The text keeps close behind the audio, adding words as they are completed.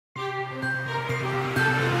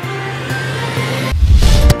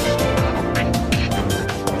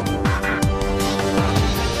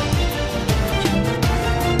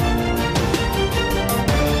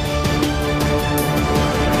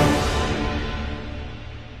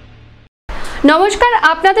নমস্কার,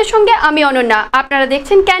 আপনাদের সঙ্গে আমি অনন্যা। আপনারা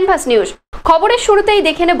দেখছেন ক্যানভাস নিউজ। খবরের শুরুতেই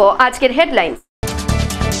দেখে নেব আজকের হেডলাইন্স।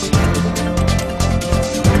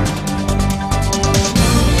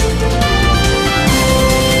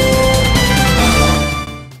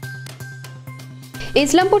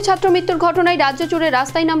 ইসলামপুর ছাত্র মৃত্যুর ঘটনায় রাজ্য জুড়ে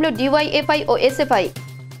রাস্তায় নামল ডিওয়াইএফআই ও এসএফআই।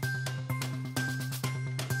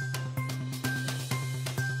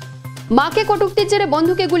 মাকে কটূক্তির জেরে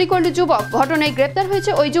বন্ধুকে গুলি করল যুবক, ঘটনায় গ্রেপ্তার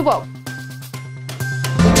হয়েছে ওই যুবক।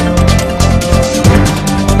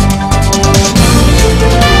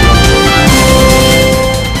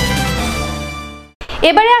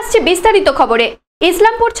 এবারে আসছে বিস্তারিত খবরে।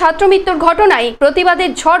 ইসলামপুর ছাত্র মৃত্যুর ঘটনায় প্রতিবাদের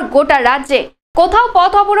ঝড় গোটা রাজ্যে। কোথাও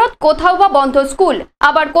পথ অবরোধ, কোথাও বা বন্ধ স্কুল,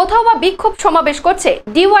 আবার কোথাও বা বিক্ষোভ সমাবেশ করছে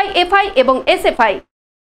ডিওয়াইএফআই এবং এসএফআই।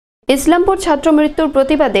 ইসলামপুর ছাত্র মৃত্যুর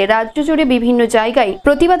প্রতিবাদে রাজ্য জুড়ে বিভিন্ন জায়গায়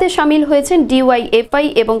প্রতিবাদে সামিল হয়েছেন ডিওয়াইএফআই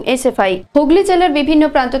এবং এসএফআই। হুগলি জেলার বিভিন্ন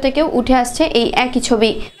প্রান্ত থেকেও উঠে আসছে এই একই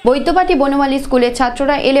ছবি। বৈদ্যবাটি বনমালী স্কুলের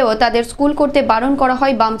ছাত্ররা এলেও তাদের স্কুল করতে বারণ করা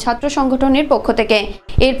হয় বাম ছাত্র সংগঠনের পক্ষ থেকে।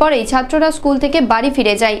 এরপরেই ছাত্ররা স্কুল থেকে বাড়ি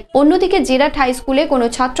ফিরে যায়। অন্যদিকে জেরাট হাই স্কুলে কোনো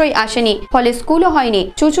ছাত্রই আসেনি, ফলে স্কুলও হয়নি।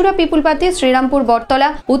 চুচুড়া পিপুলপাতি, শ্রীরামপুর বটতলা,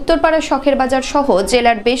 উত্তরপাড়া শখের বাজার সহ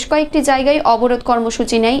জেলার বেশ কয়েকটি জায়গায় অবরোধ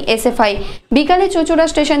কর্মসূচি নেয় এসএফআই। বিকালে চুচুড়া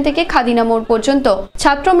স্টেশন থেকে খাদিনা মোড় পর্যন্ত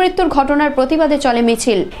ছাত্র মৃত্যুর ঘটনার প্রতিবাদে চলে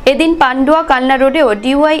মিছিল। এদিন পান্ডুয়া কালনা রোডেও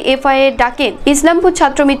ডিওয়াইএফআই এর ডাকে ইসলামপুর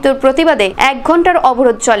ছাত্র মৃত্যুর প্রতিবাদে 1 ঘন্টার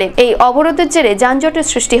অবরোধ চলে। এই অবরোধের জেরে যানজটের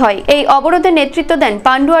সৃষ্টি হয়। এই অবরোধের নেতৃত্ব দেন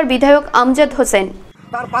পান্ডুয়ার বিধায়ক আমজাদ হোসেন।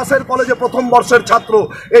 তার পাশের কলেজে প্রথম বর্ষের ছাত্র,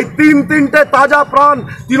 এই তিনটে তাজা প্রাণ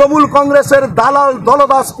তৃণমূল কংগ্রেসের দালাল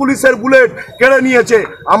দলদাস পুলিশের বুলেট কেড়ে নিয়েছে।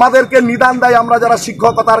 আমাদেরকে নিদান দেয়, আমরা যারা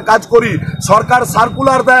শিক্ষকতার কাজ করি। সরকার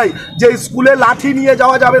সার্কুলার দেয় যে স্কুলে লাঠি নিয়ে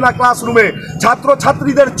যাওয়া যাবে না, ক্লাসরুমে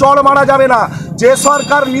ছাত্রছাত্রীদের চড় মারা যাবে না। যে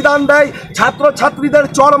সরকার নিদান দেয় ছাত্রছাত্রীদের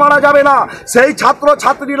চড় মারা যাবে না, সেই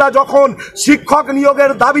ছাত্রছাত্রীরা যখন শিক্ষক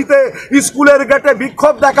নিয়োগের দাবিতে স্কুলের গেটে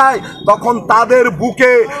বিক্ষোভ দেখায়, তখন তাদের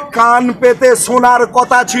বুকে কান পেতে শোনার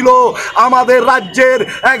কথা ছিল আমাদের রাজ্যের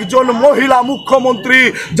একজন মহিলা মুখ্যমন্ত্রী,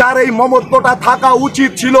 যার এই মমত্বটা থাকা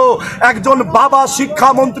উচিত ছিল। একজন বাবা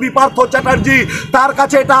শিক্ষামন্ত্রী পার্থ চ্যাটার্জি, তার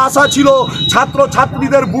কাছে এটা আশা ছিল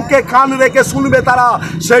ছাত্রছাত্রীদের বুকে কান রেখে শুনবে তারা।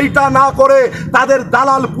 সেইটা না করে তাদের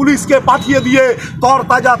দালাল পুলিশকে পাঠিয়ে দিয়ে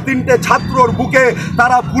তরতাজা 3টে ছাত্রর বুকে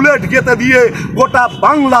তারা বুলেট গেঁথে দিয়ে গোটা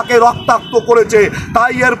বাংলাকে রক্তাক্ত করেছে।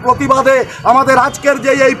 তাই এর প্রতিবাদে আমাদের আজকের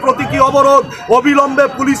যে এই প্রতীকী অবরোধ, অবিলম্বে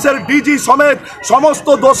পুলিশের ডিজি সমেত সমস্ত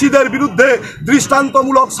দোষীদের বিরুদ্ধে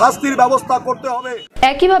দৃষ্টান্তমূলক শাস্তির ব্যবস্থা করতে হবে।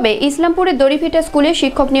 একইভাবে ইসলামপুরের দড়িভিটা স্কুলে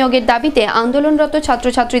শিক্ষক নিয়োগের দাবিতে আন্দোলনরত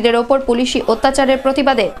ছাত্রছাত্রীদের ওপর পুলিশি অত্যাচারের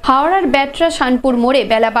প্রতিবাদে হাওড়ার ব্যাটরা শানপুর মোড়ে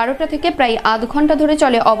বেলা 12টা থেকে প্রায় আধ ঘন্টা ধরে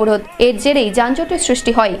চলে অবরোধ। এর জেরেই যানজটের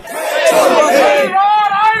সৃষ্টি হয়।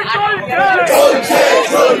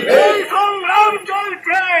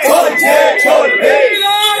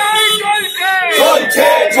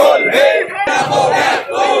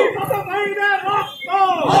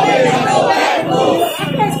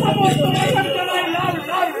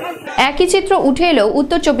 একই চিত্র উঠে এলো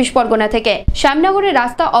উত্তর 24 পরগনা থেকে। শ্যামনগরের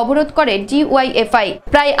রাস্তা অবরোধ করে ডিওয়াইএফআই।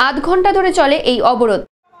 প্রায় আধ ঘন্টা ধরে চলে এই অবরোধ।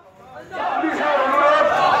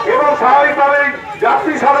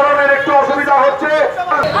 সাধারণের একটু অসুবিধা হচ্ছে।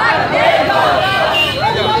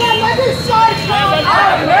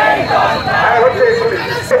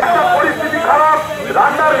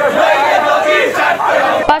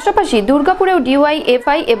 পাশাপাশি দুর্গাপুরেও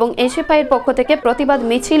ডিওয়াইএফআই এবং এসএফআই এর পক্ষ থেকে প্রতিবাদ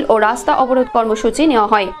মিছিল ও রাস্তা অবরোধ কর্মসূচি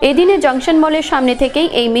নেওয়া হয়। এদিনে জংশন মলের সামনে থেকেই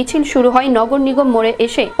এই মিছিল শুরু হয়। নগর নিগম মোড়ে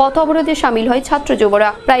এসে পথ অবরোধে সামিল হয় ছাত্র যুবরা।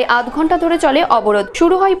 প্রায় আধ ঘন্টা ধরে চলে অবরোধ।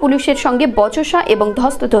 শুরু হয় পুলিশের সঙ্গে বচসা এবং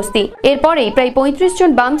ধস্তাধস্তি। এরপরেই প্রায় 35 জন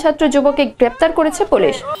বাম ছাত্র যুবককে গ্রেপ্তার করেছে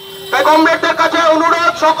পুলিশ। কংগ্রেসের কাছে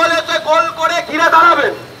অনুরোধ, সকলে গোল করে ঘিরে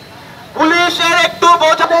দাঁড়াবেন। পুলিশের একটু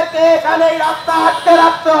বোঝাদেরকে এখানে রাস্তা আটকে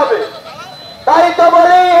রাখতে হবে। তাই তো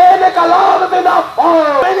বলি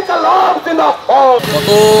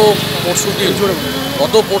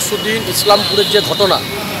গত পরশুদিন ইসলামপুরের যে ঘটনা,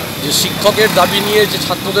 যে শিক্ষকের দাবি নিয়ে যে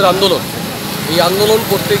ছাত্রদের আন্দোলন, এই আন্দোলন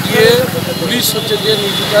করতে গিয়ে পুলিশ হচ্ছে যে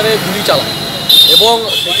নির্বিচারে গুলি চালায় এবং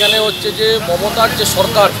সেখানে হচ্ছে যে মমতার যে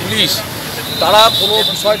সরকার, পুলিশ, তারা কোনো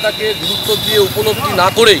বিষয়টাকে গুরুত্ব দিয়ে উপলব্ধি না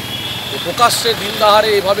করেই প্রকাশ্যে দিনদাহারে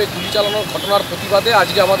এভাবে গুলি চালানোর ঘটনার প্রতিবাদে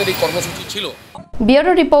আজকে আমাদের এই কর্মসূচি ছিল।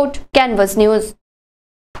 Bureau report, canvas news.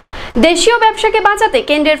 দেশীয় ব্যবসাকে বাঁচাতে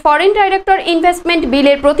কেন্দ্রের ফরেন ডাইরেক্টর ইনভেস্টমেন্ট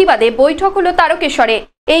বিলের প্রতিবাদে বৈঠক হলো তারকেশ্বরে।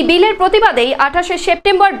 এই বিলের প্রতিবাদেই 28শে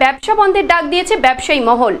সেপ্টেম্বর ব্যবসা বন্ধের ডাক দিয়েছে ব্যবসায়ী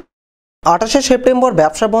মহল। 28 সেপ্টেম্বর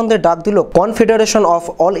ব্যবসা বন্ধের ডাক দিল confederation of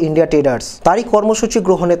all India traders. তারই কর্মসূচি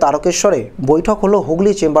গ্রহণে তারকেশ্বরে বৈঠক হলো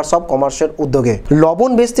হুগলি চেম্বার্স অফ কমার্সের উদ্যোগে।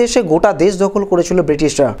 লবণ বেচতে এসে গোটা দেশ দখল করেছিল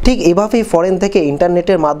ব্রিটিশরা। ঠিক এভাবেই ফরেন থেকে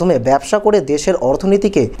ইন্টারনেটের মাধ্যমে ব্যবসা করে দেশের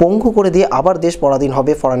অর্থনীতিকে পঙ্গু করে দিয়ে আবার দেশ পরাধীন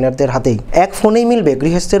হবে ফরেনারদের হাতেই। এক ফোনেই মিলবে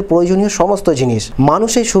গৃহস্থের প্রয়োজনীয় সমস্ত জিনিস।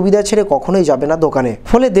 মানুষ এই সুবিধা ছেড়ে কখনোই যাবে না দোকানে।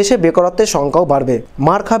 ফলে দেশে বেকারত্বের সংখ্যাও বাড়বে।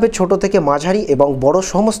 মার খাবে ছোট থেকে মাঝারি এবং বড়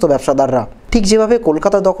সমস্ত ব্যবসাদাররা। ঠিক যেভাবে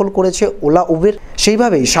কলকাতা দখল করেছে ওলা উবের,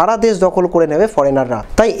 সেইভাবেই সারা দেশ দখল করে নেবে ফরেনাররা।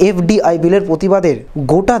 তাই এফডিআই বিলের প্রতিবাদের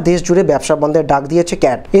গোটা দেশ জুড়ে ব্যবসা বন্ধের ডাক দিয়েছে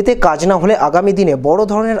ক্যাট। এতে কাজ না হলে আগামী দিনে বড়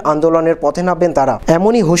ধরনের আন্দোলনের পথে নামবেন তারা,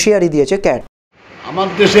 এমনই হুঁশিয়ারি দিয়েছে ক্যাট। আমার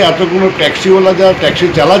দেশে এতগুলো ট্যাক্সিওয়ালা যারা ট্যাক্সি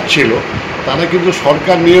চালাচ্ছিল তারা কিন্তু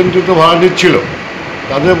সরকার নিয়ন্ত্রিত ভাড়া নিচ্ছিল,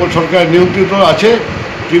 তাদের উপর সরকার নিয়ন্ত্রিত আছে,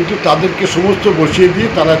 কিন্তু তাদেরকে সমস্ত বসিয়ে দিয়ে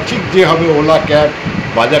তারা ঠিক যেভাবে ওলা ক্যাব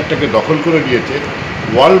বাজারটাকে দখল করে নিয়েছে,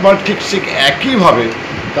 ওয়ালমার্ট ঠিক একইভাবে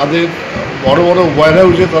তাদের বড় বড়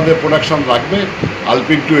ওয়্যারহাউসে তাদের প্রোডাকশন রাখবে,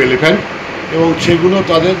 আলপিন টু এলিফ্যান্ট, এবং সেগুলো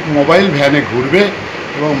তাদের মোবাইল ভ্যানে ঘুরবে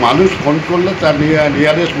এবং মানুষ ফোন করলে তার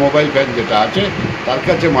নিয়ারেস্ট মোবাইল ভ্যান যেটা আছে তার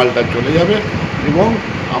কাছে মালটা চলে যাবে এবং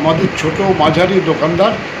আমাদের ছোট মাঝারি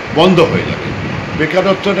দোকানদার বন্ধ হয়ে যাবে।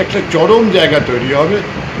 বেকারত্বের একটা চরম জায়গা তৈরি হবে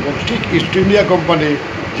এবং ঠিক ইস্ট ইন্ডিয়া কোম্পানি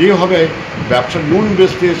যেভাবে ব্যবসা নুন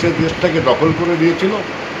বেচতে এসে দেশটাকে দখল করে দিয়েছিল,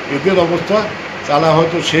 এদের অবস্থা তারা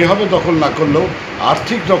হয়তো সেভাবে দখল না করলেও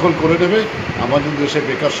আর্থিক দখল করে নেবে। আমাদের দেশে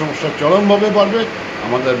বেকার সমস্যা চরমভাবে বাড়বে,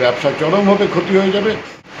 আমাদের ব্যবসা চরমভাবে ক্ষতি হয়ে যাবে।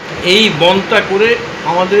 এই বন্ধটা করে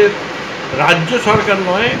আমাদের রাজ্য সরকার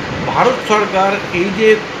নয়, ভারত সরকার এই যে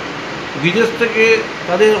বিদেশ থেকে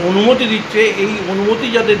তাদের অনুমতি দিচ্ছে, এই অনুমতি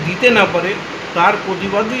যাতে দিতে না পারে তার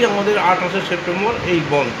প্রতিবাদই আমাদের 28 সেপ্টেম্বর এই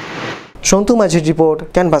বন্ধ। সন্তু মাঝির রিপোর্ট,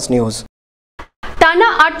 ক্যানভাস নিউজ। টানা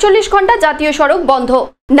 48 ঘন্টা জাতীয় সড়ক বন্ধ।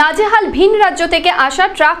 নাজেহাল ভিন রাজ্য থেকে আসা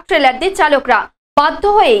ট্রাক ট্রেলারদের চালকরা। বাধ্য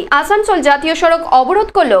হয়েই আসানসোল জাতীয় সড়ক অবরোধ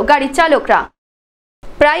করল গাড়ির চালকরা।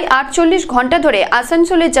 প্রায় 48 ঘন্টা ধরে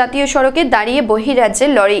আসানসোলের জাতীয় সড়কে দাঁড়িয়ে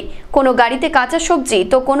বহিরাজ্যের লরি। কোনো গাড়িতে কাঁচা সবজি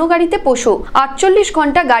তো কোনো গাড়িতে পশু। 48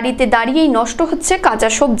 ঘন্টা গাড়িতে দাঁড়িয়েই নষ্ট হচ্ছে কাঁচা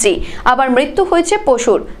সবজি, আবার মৃত্যু হয়েছে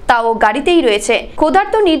পশুর, তাও গাড়িতেই রয়েছে।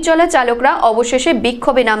 ক্ষুধার্ত নির্জলা চালকরা অবশেষে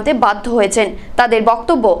বিক্ষোভে নামতে বাধ্য হয়েছেন। তাদের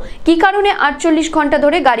বক্তব্য, কি কারণে 48 ঘন্টা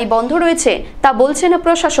ধরে গাড়ি বন্ধ রয়েছে তা বলছে না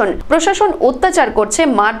প্রশাসন। প্রশাসন অত্যাচার করছে,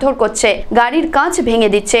 মারধর করছে, গাড়ির কাঁচ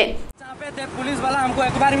ভেঙে দিচ্ছে। पुलिस वाला हमको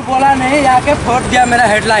एक बार भी बोला नहीं, आके फोड़ दिया मेरा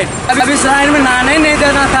हेडलाइट। अभी साइड में नहाने नहीं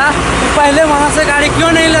देना था तो पहले वहाँ से गाड़ी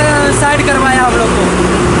क्यों नहीं साइड करवाया हम लोग को?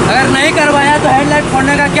 अगर नहीं करवाया तो हेडलाइट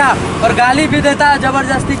फोड़ने का क्या, और गाली भी देता है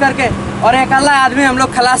जबरदस्ती करके। और एक अल्लाह आदमी हम लोग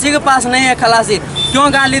खलासी के पास नहीं है, खलासी क्यों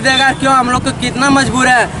गाली देगा? क्यों? हम लोग को कितना मजबूर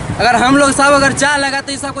है। अगर हम लोग सब अगर चाह लगा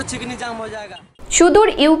तो इसका कुछ चिकनी जाम हो जाएगा। সুদূর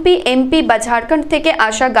ইউপি, এমপি বা ঝাড়খণ্ড থেকে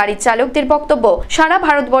আসা গাড়ি চালকদের বক্তব্য, সারা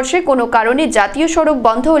ভারতবর্ষে কোনো কারণে জাতীয় সড়ক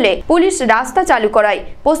বন্ধ হলে পুলিশ রাস্তা চালু করায়।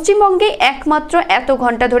 পশ্চিমবঙ্গে একমাত্র এত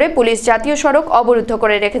ঘন্টা ধরে পুলিশ জাতীয় সড়ক অবরুদ্ধ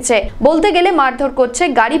করে রেখেছে। বলতে গেলে মারধর করছে,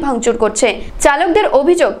 গাড়ি ভাঙচুর করছে। চালকদের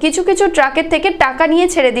অভিযোগ, কিছু কিছু ট্রাকের থেকে টাকা নিয়ে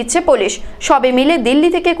ছেড়ে দিচ্ছে পুলিশ। সবে মিলে দিল্লি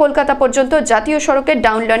থেকে কলকাতা পর্যন্ত জাতীয় সড়কের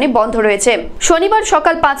ডাউন লাইনে বন্ধ রয়েছে। শনিবার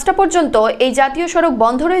সকাল 5টা পর্যন্ত এই জাতীয় সড়ক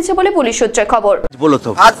বন্ধ রয়েছে বলে পুলিশ সূত্রে খবর।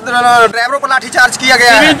 आज ड्राइवरों को लाठीचार्ज किया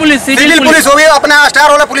गया है। सिविल पुलिस हो गई, अपना स्टार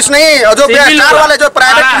वाला पुलिस नहीं, जो स्टार वाले जो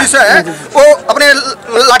प्राइवेट पुलिस है वो अपने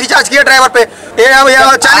लाठीचार्ज किया ड्राइवर पे।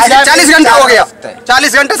 40 घंटा हो गया,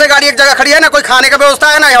 40 घंटे से गाड़ी एक जगह खड़ी है, ना कोई खाने का व्यवस्था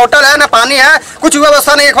है, ना होटल है, ना पानी है, कुछ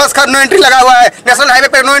व्यवस्था नहीं। एक बस नो एंट्री लगा हुआ है। नेशनल हाईवे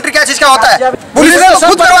पे नो एंट्री क्या चीज का होता है? पुलिस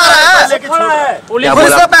खुद करवा रहा है,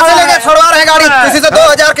 पुलिस से पैसे लेके छोड़वा रहे हैं गाड़ी। किसी से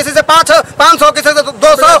 2000, किसी से 500, किसी से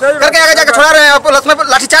 200 करके आगे जाके छोड़ा रहे हैं, पुलिस में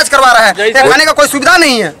लाठीचार्ज करवा रहे हैं। खाने का कोई सुविधा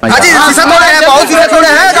नहीं है। अजी शीशा तोड़े हैं, बहुत शीशे तोड़े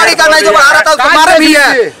हैं, गाड़ी का नहीं जो बढ़ा रहा था उसको मारे भी है।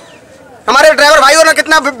 हमारे ड्राइवर भाइयों ने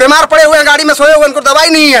कितना बीमार पड़े हुए हैं, गाड़ी में सोए हुए, उनको दवाई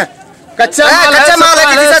नहीं है। कच्चा माल है,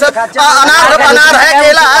 किसी से अनार है,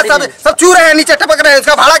 केला है, सब चूर रहे हैं, नीचे टपक रहे हैं।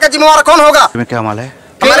 इसका भाड़ा का जिम्मेवार कौन होगा? क्या माल है?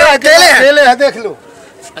 हमारे केले हैं, देख लो,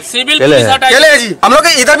 सिविल केले है जी। हम लोग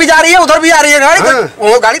इधर भी जा रही है, उधर भी आ रही है गाड़ी।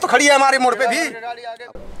 वो गाड़ी तो खड़ी है हमारे मोड़ पे भी।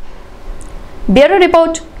 Bureau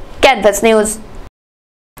report, canvas news.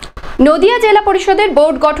 Nadia জেলা পরিষদের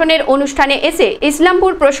বোর্ড গঠনের অনুষ্ঠানে এসে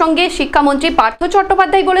ইসলামপুর প্রসঙ্গে শিক্ষামন্ত্রী পার্থ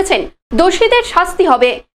চট্টোপাধ্যায় বলেছেন, দোষীদের শাস্তি হবে।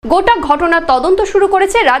 গোটা ঘটনার তদন্ত শুরু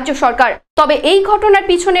করেছে রাজ্য সরকার, তবে এই ঘটনার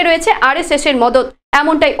পিছনে রয়েছে আরএসএস এর মদত,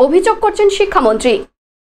 এমনটাই অভিযোগ করছেন শিক্ষামন্ত্রী।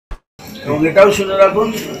 এবং এটাও শুনে রাখুন,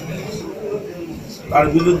 তার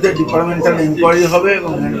বিরুদ্ধে ডিপার্টমেন্টাল ইনকোয়ারি হবে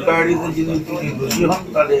এবং ইনকোয়ারিতে যিনি দোষী হন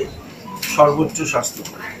তাহলে সর্বোচ্চ শাস্তি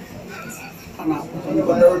পাবে। প্রথম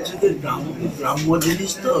কথা হচ্ছে যে গ্রাম্য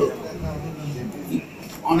জিনিস তো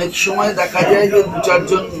অনেক সময় দেখা যায় যে 2-4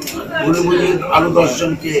 জন ঘুরে ঘুরে আরো 10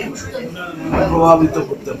 জনকে প্রভাবিত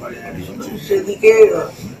করতে পারে। সেদিকে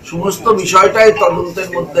সমস্ত বিষয়টাই তদন্তের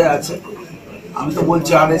মধ্যে আছে। আমি তো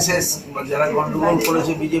বলছি RSS বা যারা গন্ডগোল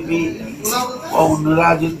করেছে বিজেপি বা অন্যরা,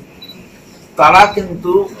 তারা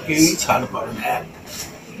কিন্তু কেউই ছাড় পাবে না।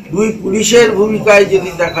 দুই, পুলিশের ভূমিকায়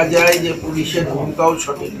যদি দেখা যায় যে পুলিশের ভূমিকাও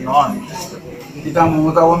সঠিক নয়, যেটা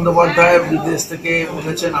মমতা বন্দ্যোপাধ্যায় বিদেশ থেকে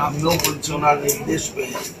বলেছেন, আমিও বলছি ওনার নির্দেশ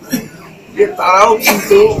পেয়ে, যে তারাও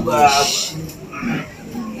কিন্তু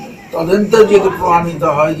তদন্তে যদি প্রমাণিত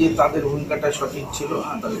হয় যে তাদের ভূমিকাটা সঠিক ছিল,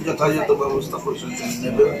 তাদের যথাযথ ব্যবস্থা প্রশাসন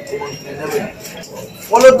নেবে, মুখ্যমন্ত্রী নেবেন।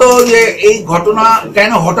 ফলত যে এই ঘটনা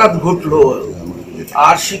কেন হঠাৎ ঘটলো,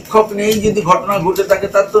 আর শিক্ষক নেই যদি ঘটনা ঘটে থাকে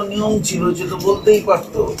তার তো নিয়ম ছিল, সে তো বলতেই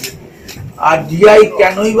পারত। আর ডিআই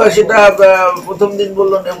কেনই বা সেটা প্রথম দিন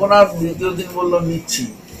বললো নেব না, দ্বিতীয় দিন বললো নিচ্ছি,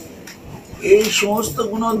 এই সমস্ত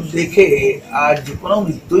গুণ দেখে আর যে কোনো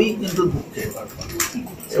মৃত্যুই কিন্তু দুঃখের ব্যাপার।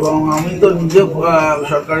 এবং আমি তো নিজে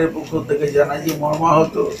সরকারের পক্ষ থেকে জানাই যে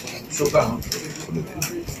মর্মাহত, শোকাহত।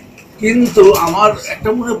 কিন্তু আমার একটা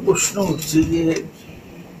মনে প্রশ্ন হচ্ছে যে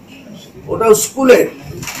ওটা স্কুলের,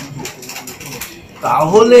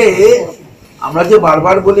 তাহলে আমরা যে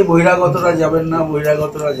বারবার বলি বহিরাগতরা যাবেন না,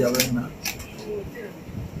 বহিরাগতরা যাবেন না,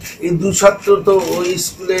 এই 2 ছাত্র তো ওই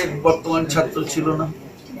স্কুলের বর্তমান ছাত্র ছিল না,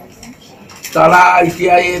 তারা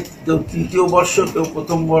ITI এর কেউ 3য় বর্ষ, কেউ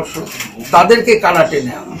 1ম বর্ষ, তাদেরকে কারা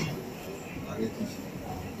টেনে আনা।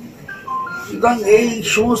 সুতরাং এই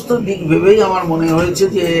সমস্ত দিক ভেবেই আমার মনে হয়েছে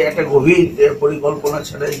যে একটা গভীর পরিকল্পনা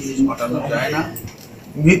ছাড়া জিনিস ঘটানো যায় না।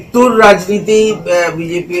 মৃত্যুর রাজনীতি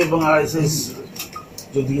বিজেপি এবং RSS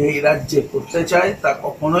যদি এই রাজ্যে করতে চায়, তা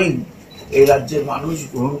কখনোই এই রাজ্যের মানুষ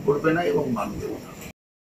গ্রহণ করবে না এবং মানবে না।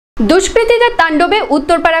 দুষ্কৃতীদের তাণ্ডবে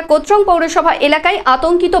উত্তরপাড়া কোত্রং পৌরসভা এলাকায়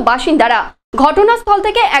আতঙ্কিত বাসিন্দারা। ঘটনাস্থল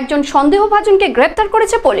থেকে একজন সন্দেহভাজনকে গ্রেপ্তার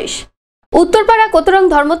করেছে পুলিশ। উত্তরপাড়া কোতরং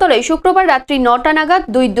ধর্মতলায় শুক্রবার রাত্রি 9টা নাগাদ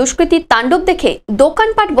দুই দুষ্কৃতীর তাণ্ডব দেখে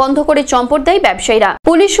দোকানপাট বন্ধ করে চম্পট দেয় ব্যবসায়ীরা।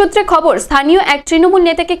 পুলিশ সূত্রে খবর, স্থানীয় এক তৃণমূল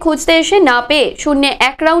নেতাকে খুঁজতে এসে না পেয়ে শূন্যে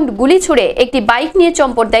 1 রাউন্ড গুলি ছুড়ে একটি বাইক নিয়ে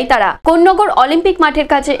চম্পট দেয় তারা। কোন্নগর অলিম্পিক মাঠের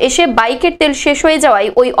কাছে এসে বাইকের তেল শেষ হয়ে যাওয়ায়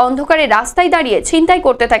ওই অন্ধকারে রাস্তায় দাঁড়িয়ে ছিনতাই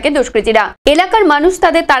করতে থাকে দুষ্কৃতীরা। এলাকার মানুষ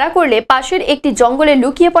তাদের তাড়া করলে পাশের একটি জঙ্গলে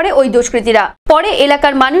লুকিয়ে পড়ে ওই দুষ্কৃতীরা। পরে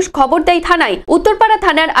এলাকার মানুষ খবর দেয় থানায়। উত্তরপাড়া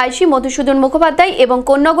থানার আইসি মধুসূদন মুখোপাধ্যায় এবং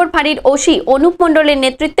কোন্নগর ফাঁড়ির ওসি অনুপ মণ্ডলের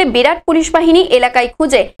নেতৃত্বে বিরাট পুলিশ বাহিনী এলাকায়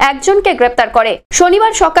খুঁজে একজনকে গ্রেপ্তার করে।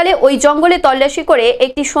 শনিবার সকালে ওই জঙ্গলে তল্লাশি করে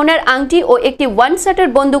একটি সোনার আংটি ও একটি 1 শাটার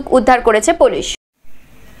বন্দুক উদ্ধার করেছে পুলিশ।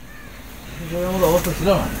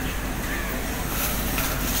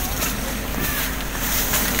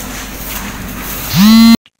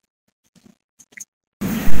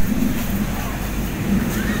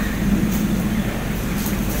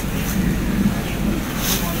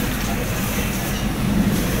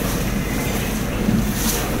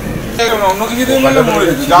 অন্য কিছু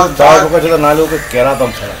নাহলে ওকে কেরাতাম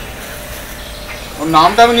ছাড়া, ওর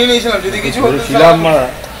নামটা আমি নিয়ে নিয়েছিলাম, যদি কিছু ছিলাম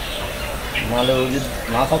নাহলে ওই যে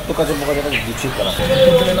না থাকতো কাছে পোকা যেটা গুছিয়ে করা।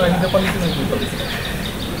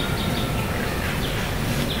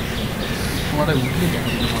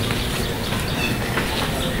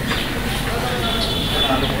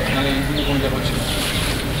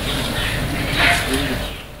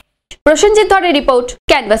 Prosenjit ধরের report,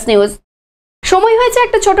 canvas news. সময় হয়েছে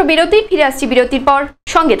একটা ছোট বিরতি, ফিরে আসছি বিরতির পর,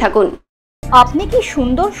 সঙ্গে থাকুন। আপনি কি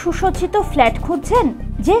সুন্দর সুসজ্জিত ফ্ল্যাট খুঁজছেন,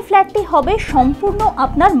 যে ফ্ল্যাটটি হবে সম্পূর্ণ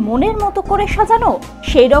আপনার মনের মতো করে সাজানো?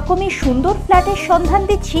 সেই রকমই সুন্দর ফ্ল্যাটের সন্ধান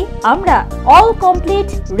দিচ্ছি আমরা। All complete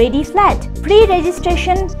ready flat, free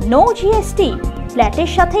registration, no GST. ফ্ল্যাটের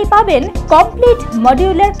সাথেই পাবেন কমপ্লিট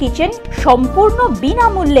মডিউলার কিচেন, সম্পূর্ণ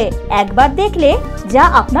বিনামূল্যে। একবার দেখলে যা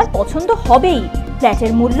আপনার পছন্দ হবেই।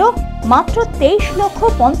 ফ্ল্যাটের মূল্য মাত্র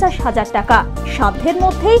 23,50,000 টাকা। সাধ্যের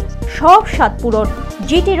মধ্যেই সব স্বাদ পূরণ।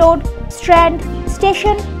 জিটি রোড, স্ট্র্যান্ড,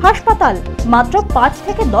 স্টেশন, হাসপাতাল, মাত্র 5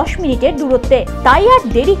 থেকে 10 মিনিটের দূরত্বে। তাই আর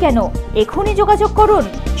দেরি কেন, এখনই যোগাযোগ করুন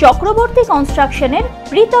চক্রবর্তী কনস্ট্রাকশনের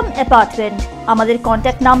প্রীতম অ্যাপার্টমেন্ট। আমাদের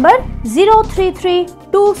কন্ট্যাক্ট নাম্বার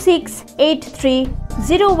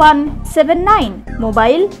 03326830179,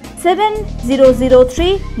 মোবাইল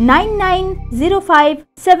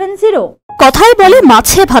 7003990570। কথায় বলে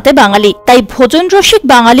মাছে ভাতে বাঙালি, তাই ভোজন রসিক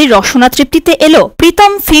বাঙালির রসনা তৃপ্তিতে এলো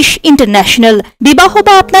প্রীতম ফিশ ইন্টারন্যাশনাল। বিবাহ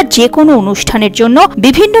বা আপনার যে কোনো অনুষ্ঠানের জন্য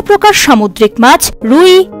বিভিন্ন প্রকার সামুদ্রিক মাছ,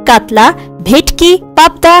 রুই, কাতলা, ভেটকি,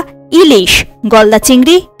 পাবদা, ইলিশ, গলদা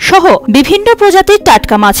চিংড়ি সহ বিভিন্ন প্রজাতির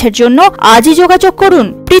টাটকা মাছের জন্য আজই যোগাযোগ করুন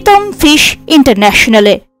প্রীতম ফিশ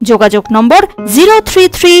ইন্টারন্যাশনালে। যোগাযোগ নম্বর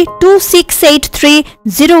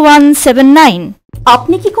 03326830179।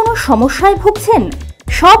 আপনি কি কোনো সমস্যায় ভুগছেন?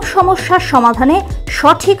 সব সমস্যার সমাধানে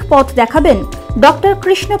সঠিক পথ দেখাবেন ডক্টর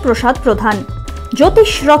কৃষ্ণপ্রসাদ প্রধান,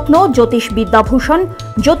 জ্যোতিষ রত্ন, জ্যোতিষ বিদ্যাভূষণ,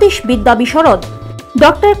 জ্যোতিষ বিদ্যা বিশরদ।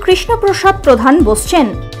 ডক্টর কৃষ্ণপ্রসাদ প্রধান বসছেন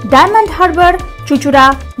ডায়মন্ড হারবার, চুচুড়া,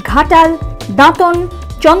 ঘাটাল, দাঁতন,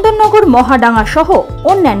 চন্দননগর, মহাডাঙ্গা সহ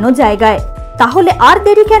অন্যান্য জায়গায়। তাহলে আর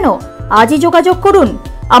দেরি কেন? আজই যোগাযোগ করুন।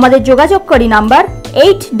 আমাদের যোগাযোগকারী নাম্বার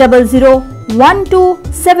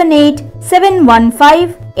 8012787157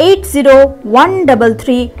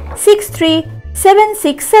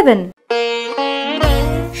 8013363767।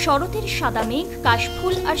 শরতের সাদা মেঘ,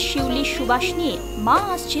 কাশফুল আর শিউলির সুবাস নিয়ে মা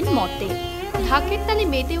আসছেন মর্তে। ঢাকের তালে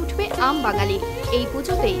মেতে উঠবে আম বাঙালি। এই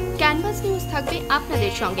পুজোতেই ক্যানভাস নিউজ থাকবে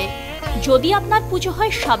আপনাদের সঙ্গে। যদি আপনার পুজো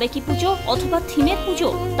হয় সাবেকি পুজো অথবা থিমের পুজো,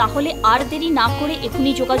 তাহলে আর দেরি না করে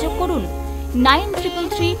এখনই যোগাযোগ করুন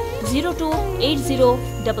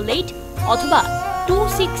 9333028088 অথবা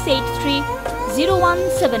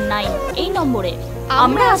 26830179 এই নম্বরে।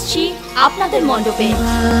 আমরা আসছি আপনাদের মণ্ডপে।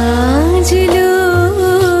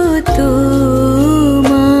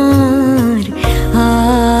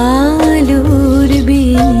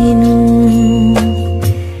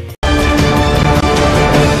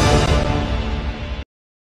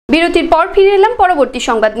 বিরতির পর ফিরে এলাম পরবর্তী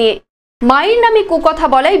সংবাদ নিয়ে। মায়ের নামে কুকথা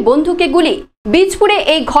বলাই বন্ধুকে গুলি। বীজপুরে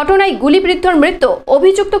এই ঘটনায় গুলিবিদ্ধর মৃত্যু,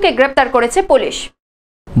 অভিযুক্তকে গ্রেপ্তার করেছে পুলিশ।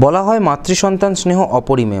 বলা হয় মাতৃসন্তান স্নেহ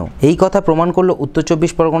অপরিমেয়। এই কথা প্রমাণ করলো উত্তর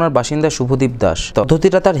 24 পরগনার বাসিন্দা শুভদীপ দাস।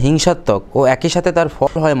 পদ্ধতিটা তার হিংসাত্মক ও একই সাথে তার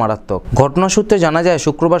ফল হয় মারাত্মক। ঘটনা সূত্রে জানা যায়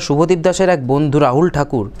শুক্রবার শুভদীপ দাসের এক বন্ধু রাহুল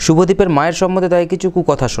ঠাকুর শুভদীপের মায়ের সম্বন্ধে তাই কিছু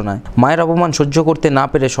কুকথা শোনায়। মায়ের অপমান সহ্য করতে না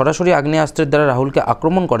পেরে সরাসরি আগ্নেয়াস্ত্রের দ্বারা রাহুলকে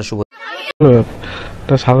আক্রমণ করে শুভদীপ।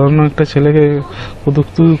 সাধারণ একটা ছেলেকে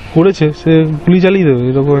করেছে, সে গুলি চালিয়ে দেবে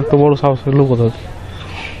এরকম একটা বড় সাহসের লোক কোথাও?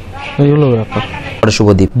 এইগুলো ব্যাপার।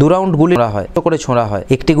 শুভদীপ 2 রাউন্ড গুলি ছোড়া হয়।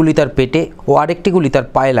 একটি গুলি তার পেটে ও আরেকটি গুলি তার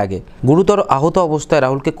পায়ে লাগে। গুরুতর আহত অবস্থায়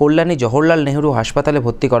রাহুলকে কল্যাণী জওহরলাল নেহরু হাসপাতালে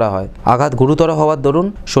ভর্তি করা হয়। আঘাত গুরুতর হওয়ার দরুন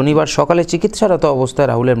শনিবার সকালে চিকিৎসারত অবস্থায়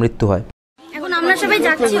রাহুলের মৃত্যু হয়। এখন আমরা সবাই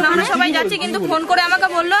যাচ্ছি কিন্তু ফোন করে আমাকে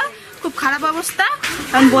বললো খুব খারাপ অবস্থা,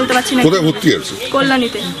 আমি বলতে পারছি না। কোথায় ভর্তি আছে?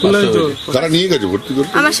 কল্যাণীতে। তারা নিয়ে গেছে ভর্তি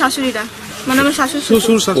করতে? আমার শাশুড়িরা, মানে আমার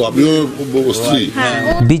শ্বশুর। আমিও স্ত্রী।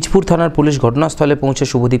 বীজপুর থানার পুলিশ ঘটনাস্থলে পৌঁছে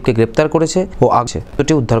শুভদীপকে গ্রেপ্তার করেছে ও আগে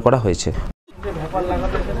উদ্ধার করা হয়েছে।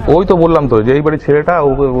 ওই তো বললাম তো যে এই বাড়ির ছেলেটা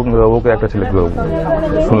ওকে একটা ছেলে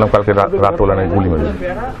শুনলাম কালকে রাতবেলা নাকি গুলি মেরেছে।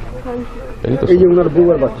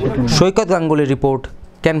 সৈকত গাঙ্গুলির রিপোর্ট,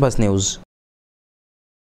 ক্যানভাস নিউজ।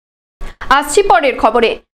 আসছি পরের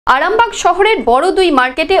খবরে। আরামবাগ শহরের বড় 2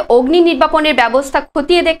 মার্কেটে অগ্নি নির্বাপনের ব্যবস্থা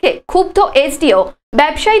খতিয়ে দেখে ক্ষুব্ধ এসডিও।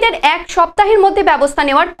 ব্যবসায়ীদের 1 সপ্তাহের মধ্যে ব্যবস্থা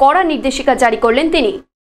নেওয়ার কড়া নির্দেশিকা জারি করলেন তিনি।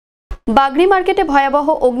 বাগরি মার্কেটে ভয়াবহ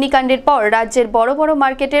অগ্নিকাণ্ডের পর রাজ্যের বড় বড়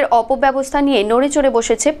মার্কেটের অপব্যবস্থা নিয়ে নড়েচড়ে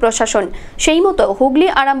বসেছে প্রশাসন। সেই মতো হুগলি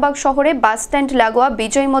আরামবাগ শহরে বাস স্ট্যান্ড লাগোয়া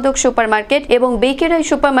বিজয় মোদক সুপারমার্কেট এবং বেকেরাই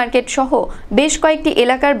সুপারমার্কেট সহ বেশ কয়েকটি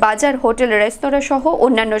এলাকার বাজার, হোটেল, রেস্তোরাঁ সহ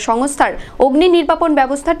অন্যান্য সংস্থার অগ্নি নির্বাপন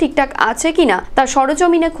ব্যবস্থা ঠিকঠাক আছে কিনা তা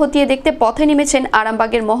সরজমিনে খতিয়ে দেখতে পথে নেমেছেন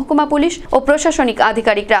আরামবাগের মহকুমা পুলিশ ও প্রশাসনিক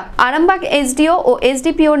আধিকারিকরা। আরামবাগ এসডিও ও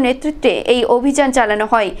এসডিপিওর নেতৃত্বে এই অভিযান চালানো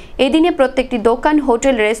হয়। এদিনে প্রত্যেকটি দোকান,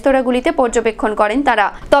 হোটেল, রেস্তোরাঁ পর্যবেক্ষণ করেন তারা।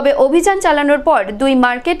 তবে অভিযান চালানোর পর 2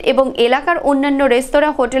 মার্কেট এবং এলাকার অন্যান্য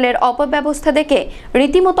রেস্তোরাঁ, হোটেলের অপব্যবস্থা দেখে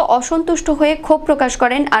রীতিমতো অসন্তুষ্ট হয়ে ক্ষোভ প্রকাশ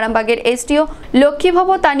করেন আরামবাগের এসডিও লক্ষ্মীভব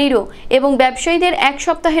তানিরু এবং ব্যবসায়ীদের 1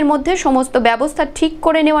 সপ্তাহের মধ্যে সমস্ত ব্যবস্থা ঠিক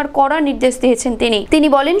করে নেওয়ার কড়া নির্দেশ দিয়েছেন তিনি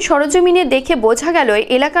বলেন, সরজমিনে দেখে বোঝা গেল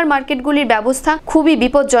এলাকার মার্কেটগুলির ব্যবস্থা খুবই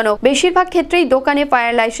বিপজ্জনক। বেশিরভাগ ক্ষেত্রেই দোকানে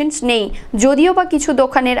ফায়ার লাইসেন্স নেই, যদিও বা কিছু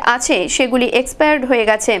দোকানের আছে সেগুলি এক্সপায়ার্ড হয়ে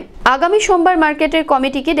গেছে। আগামী সোমবার মার্কেটের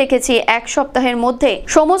কমিটিকে ডেকেছি। 1 সপ্তাহের মধ্যে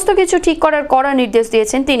সমস্ত কিছু ঠিক করার কড়া নির্দেশ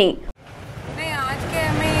দিয়েছেন তিনি।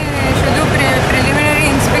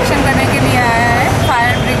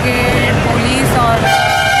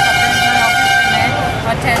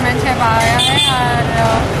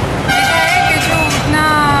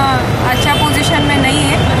 अच्छा पोजीशन में नहीं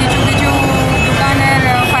है, কিছু দোকানের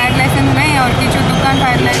फायर लाइसेंस नहीं और কিছু दुकान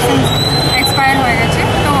फायर लाइसेंस एक्सपायर हो गए।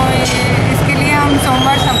 तो इसके लिए हम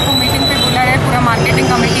सोमवार सबको मीटिंग पे बुला रहे, पूरा मार्केटिंग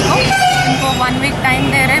कमेटी को। उनको 1 वीक टाइम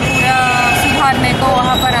दे रहे पूरा सुधारने को,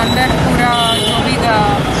 वहाँ पर अंदर पूरा जो भी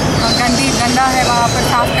गंदा है वहाँ पर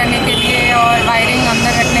साफ करने के लिए और वायरिंग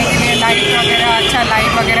अंदर रखने के लिए, लाइट वगैरह अच्छा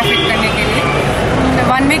लाइट वगैरह फिट करने के लिए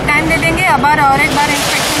 1 वीक टाइम दे देंगे। और एक बार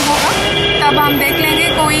इंस्पेक्शन होगा तब हम देख लेंगे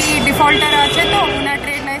कोई डिफॉल्टर আছে तो उन्हें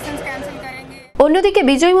ट्रेड लाइसेंस कैंसिल करेंगे। অন্যদিকে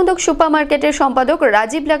বিজয় মোদক সুপারমার্কেটের সম্পাদক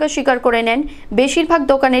রাজীব লাগা স্বীকার করে নেন, বেশিরভাগ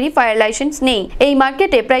দোকানেরই ফায়ার লাইসেন্স নেই। এই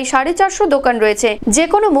মার্কেটে প্রায় 450 দোকান রয়েছে, যে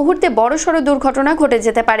কোনো মুহূর্তে বড়সড় দুর্ঘটনা ঘটে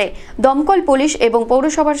যেতে পারে। দমকল, পুলিশ এবং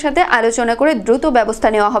পৌরসভার সাথে আলোচনা করে দ্রুত ব্যবস্থা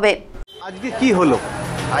নেওয়া হবে। আজকে কি হলো?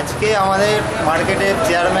 আজকে আমাদের মার্কেটের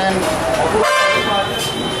চেয়ারম্যান,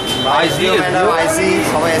 আইসি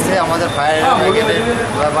সবাই এসে আমাদের ফায়ার ব্রিগেডের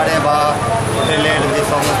ব্যাপারে বা হোটেলের যে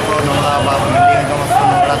সমস্ত নোংরা বা বিল্ডিংয়ের সমস্ত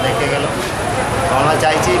নোংরা দেখে গেল। আমরা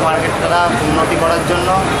চাইছি মার্কেটটা উন্নতি করার জন্য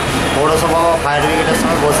পৌরসভা বা ফায়ার ব্রিগেডের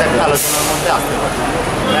সঙ্গে বসে একটা আলোচনার মধ্যে আসতে পারে।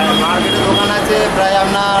 মার্কেটে দোকান আছে প্রায়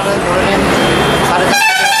আপনার ধরে নিন 3.5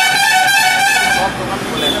 সব দোকান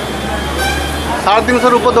খুলে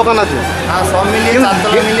 350-এর উপর দোকান আছে। হ্যাঁ, সব মিলিয়ে 4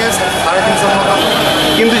 তলা মিলিয়ে 350 মতো।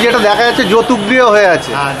 কিন্তু যেটা দেখা যাচ্ছে যৌতুক দিয়ে হয়ে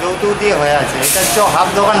আছে। হ্যাঁ, যৌতুক দিয়ে হয়ে আছে। এটা হচ্ছে হাফ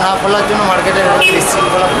দোকান না খোলার জন্য মার্কেটের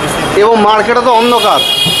বিশৃঙ্খলা পরিস্থিতি। এবং মার্কেটে তো অন্ধকার,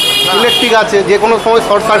 ইলেকট্রিক আছে, যে কোনো সময়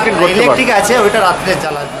শর্ট সার্কিট ঘটতে পারে। ইলেকট্রিক আছে, ওইটা রাত্রে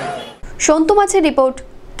জ্বালাবে। সন্তু মাছের report,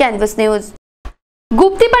 canvas news.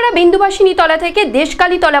 Guptipara Bindubasini তলা থেকে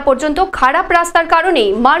দেশকালী তলা পর্যন্ত খারাপ রাস্তার কারণেই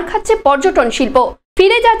মার খাচ্ছে পর্যটন শিল্প।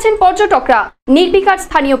 ফিরে যাচ্ছেন পর্যটকরা, নির্বিকার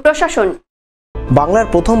স্থানীয় প্রশাসন। বাংলার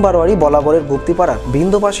প্রথম বারোয়ারি বলাগড়ের গুপ্তিপাড়া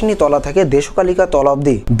বিন্দুবাসিনী তলা থেকে দেশকালিকা তলা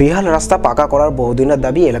অব্দি বেহাল রাস্তা পাকা করার বহুদিনের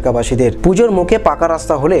দাবি এলাকাবাসীদের। পুজোর মুখে পাকা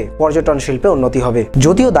রাস্তা হলে পর্যটন শিল্পে উন্নতি হবে।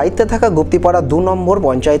 যদিও দায়িত্বে থাকা গুপ্তিপাড়া 2 নম্বর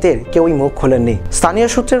পঞ্চায়েতের কেউই মুখ খোলেননি। স্থানীয়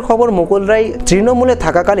সূত্রের খবর, মুকুল রায় তৃণমূলে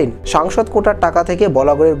থাকাকালীন সাংসদ কোটার টাকা থেকে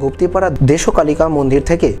বলাগড়ের গুপ্তিপাড়া দেশকালিকা মন্দির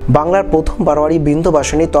থেকে বাংলার প্রথম বারোয়ারি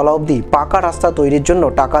বিন্দুবাসিনী তলা অব্দি পাকা রাস্তা তৈরির জন্য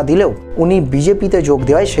টাকা দিলেও উনি বিজেপিতে যোগ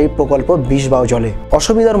দেওয়ায় সেই প্রকল্প 20 বাও জলে।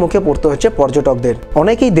 অসুবিধার মুখে পড়তে হচ্ছে পর্যটকদের।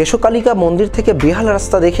 অনেকেই দেশকালিকা মন্দির থেকে বেহাল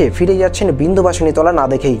রাস্তা দেখে ফিরে যাচ্ছেন বিন্দুবাসিনী তলা না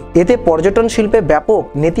দেখেই। এতে পর্যটন শিল্পে ব্যাপক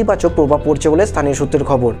নেতিবাচক প্রভাব পড়ছে বলে স্থানীয় সূত্রের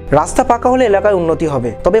খবর। রাস্তা পাকা হলে এলাকায় উন্নতি হবে,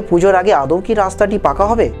 তবে পুজোর আগে আদৌ কি রাস্তাটি পাকা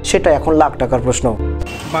হবে সেটা এখন লাখ টাকার প্রশ্ন।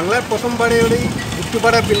 বাংলার প্রথমবারে ওই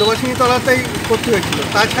গুপ্তিপাড়া বিন্দুবাসিনী তলাতেই করতে হয়েছিল।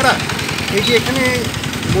 তাছাড়া এই যে এখানে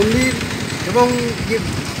মন্দির এবং যে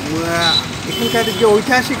এখানকার যে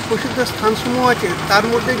ঐতিহাসিক প্রসিদ্ধ স্থানসমূহ আছে তার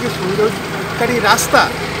মধ্যে যে সৌন্দর্যকারী রাস্তা,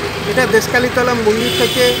 এটা দেশকালীতলা মন্দির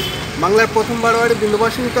থেকে বাংলার প্রথম বারোয়ারি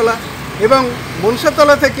বিন্দুবাসিনী তলা এবং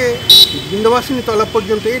মনসাতলা থেকে বিন্দুবাসিনী তলা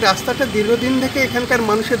পর্যন্ত এই রাস্তাটা দীর্ঘদিন থেকে এখানকার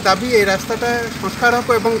মানুষের দাবি এই রাস্তাটা সংস্কার হোক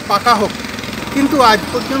এবং পাকা হোক। কিন্তু আজ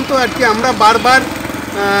পর্যন্ত আর কি আমরা বারবার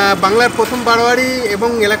বাংলার প্রথম বারোয়ারি এবং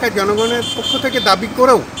এলাকার জনগণের পক্ষ থেকে দাবি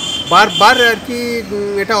করেও বারবার আর কি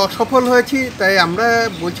এটা অসফল হয়েছি। তাই আমরা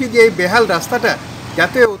বলছি যে এই বেহাল রাস্তাটা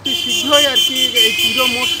যাতে অতি শীঘ্রই আর কি এই পুজো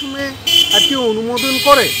মরশুমে আর কি অনুমোদন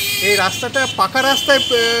করে এই রাস্তাটা পাকা রাস্তায়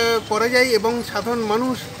করা যায় এবং সাধারণ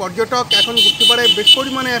মানুষ, পর্যটক এখন গুপ্তিপাড়ায় বেশ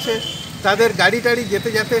পরিমাণে আসে, তাদের গাড়ি টাড়ি যেতে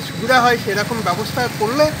যাতে সুবিধা হয় সেরকম ব্যবস্থা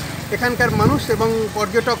করলে এখানকার মানুষ এবং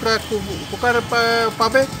পর্যটকরা খুব উপকার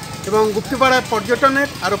পাবে এবং গুপ্তিপাড়ার পর্যটনের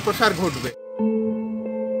আরও প্রসার ঘটবে।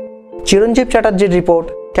 চিরঞ্জীব চ্যাটার্জির রিপোর্ট,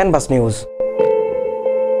 ক্যানভাস নিউজ।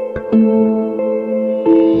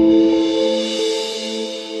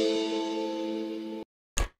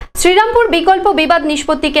 শ্রীরামপুর বিকল্প বিবাদ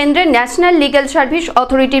নিষ্পত্তি কেন্দ্রের ন্যাশনাল লিগ্যাল সার্ভিস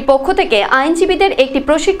অথরিটির পক্ষ থেকে আইনজীবীদের একটি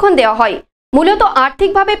প্রশিক্ষণ দেওয়া হয়। মূলত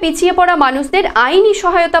আর্থিকভাবে পিছিয়ে পড়া মানুষদের আইনি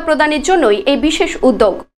সহায়তা প্রদানের জন্যই এই বিশেষ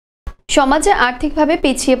উদ্যোগ। সমাজে আর্থিকভাবে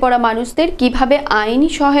পিছিয়ে পড়া মানুষদের কিভাবে আইনি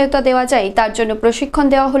সহায়তা দেওয়া যায় তার জন্য প্রশিক্ষণ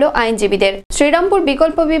দেওয়া হলো আইনজীবীদের। শ্রীরামপুর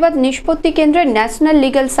বিকল্প বিবাদ নিষ্পত্তি কেন্দ্রের ন্যাশনাল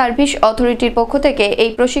লিগ্যাল সার্ভিস অথরিটির পক্ষ থেকে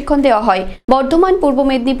এই প্রশিক্ষণ দেওয়া হয়। বর্ধমান, পূর্ব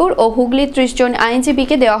মেদিনীপুর ও হুগলি 30 জন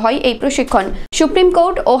আইনজীবীকে দেওয়া হয় এই প্রশিক্ষণ। সুপ্রিম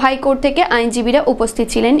কোর্ট ও হাইকোর্ট থেকে আইনজীবীরা উপস্থিত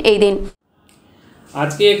ছিলেন এই দিন।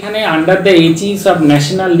 আজকে এখানে under the aegis of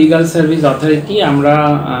national legal service authority আমরা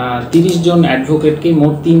 30 জন অ্যাডভোকেটকে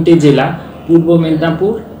মোট 3টে জেলা, পূর্ব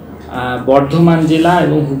মেদিনীপুর, বর্ধমান জেলা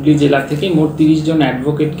এবং হুগলি জেলা থেকে মোট 30 জন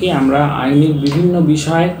অ্যাডভোকেটকে আমরা আইনের বিভিন্ন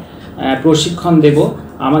বিষয়ে প্রশিক্ষণ দেব।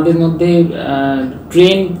 আমাদের মধ্যে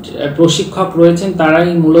ট্রেন্ড প্রশিক্ষক রয়েছেন, তারাই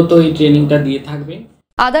মূলত এই ট্রেনিংটা দিয়ে থাকবেন।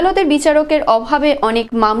 আদালতের বিচারকের অভাবে অনেক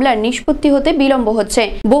মামলার নিষ্পত্তি হতে বিলম্ব হচ্ছে।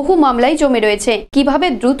 বহু মামলাই জমে রয়েছে। কিভাবে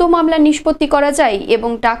দ্রুত মামলা নিষ্পত্তি করা যায় এবং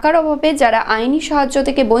টাকার অভাবে যারা আইনি সাহায্য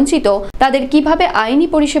থেকে বঞ্চিত তাদের কিভাবে আইনি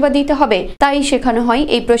পরিষেবা দিতে হবে তাই শেখানো হয়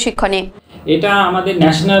এই প্রশিক্ষণে। এটা আমাদের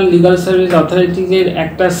ন্যাশনাল লিগ্যাল সার্ভিস অথরিটিজের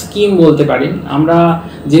একটা স্কিম বলতে পারেন। আমরা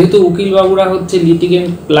যেহেতু উকিলবাবুরা হচ্ছে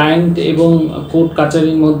লিটিগেন্ট, ক্লায়েন্ট এবং কোর্ট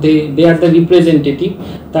কাচারির মধ্যে দে আর দ্য রিপ্রেজেন্টেটিভ,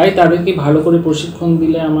 তাই তাদেরকে ভালো করে প্রশিক্ষণ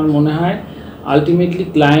দিলে আমার মনে হয় আলটিমেটলি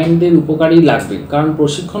ক্লায়েন্টদের উপকারই লাগবে। কারণ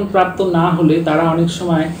প্রশিক্ষণ প্রাপ্ত না হলে তারা অনেক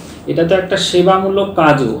সময়, এটা তো একটা সেবামূলক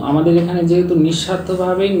কাজও, আমাদের এখানে যেহেতু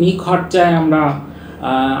নিঃস্বার্থভাবে নিখরচায় আমরা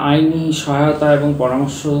আইনি সহায়তা এবং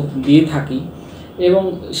পরামর্শ দিয়ে থাকি এবং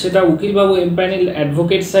সেটা উকিলবাবু এমপ্যানেল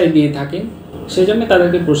অ্যাডভোকেটসরাই দিয়ে থাকেন, সেজন্য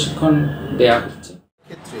তাদেরকে প্রশিক্ষণ দেওয়া হচ্ছে।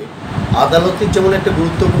 ক্ষেত্রে আদালতের যেমন একটা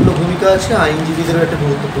গুরুত্বপূর্ণ ভূমিকা আছে, আইনজীবীদেরও একটা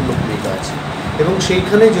গুরুত্বপূর্ণ ভূমিকা আছে এবং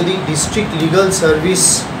সেইখানে যদি ডিস্ট্রিক্ট লিগ্যাল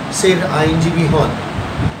সার্ভিসের আইনজীবী হন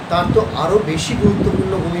তার তো আরও বেশি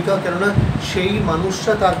গুরুত্বপূর্ণ ভূমিকা, কেননা সেই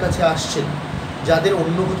মানুষরা তার কাছে আসছেন যাদের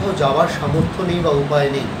অন্য কোথাও যাওয়ার সামর্থ্য নেই বা উপায়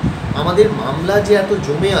নেই। আমাদের মামলা যে এত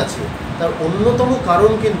জমে আছে তার অন্যতম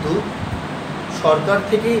কারণ কিন্তু সরকার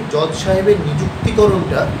থেকে জজ সাহেবের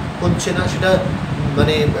নিযুক্তিকরণটা হচ্ছে না। সেটা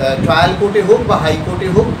মানে ট্রায়াল কোর্টে হোক বা হাইকোর্টে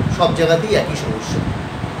হোক, সব জায়গাতেই একই সমস্যা।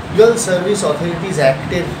 লিগাল সার্ভিস অথরিটিস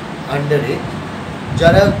অ্যাক্টের আন্ডারে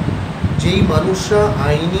যারা যেই মানুষরা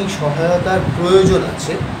আইনি সহায়তার প্রয়োজন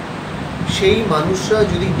আছে সেই মানুষরা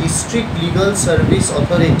যদি ডিস্ট্রিক্ট লিগাল সার্ভিস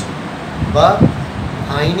অথরিটি বা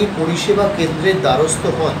আইনি পরিষেবা কেন্দ্রের দ্বারস্থ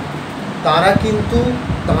হন, তারা কিন্তু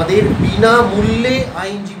তাদের বিনামূল্যে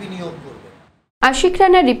আইনজীবী নিয়োগ করবে। আশিক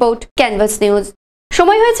রানার রিপোর্ট, ক্যানভাস নিউজ।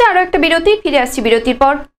 সময় হয়েছে আরো একটা বিরতির, ফিরে আসছি বিরতির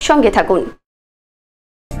পর, সঙ্গে থাকুন।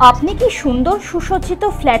 আপনি কি সুন্দর সুসজ্জিত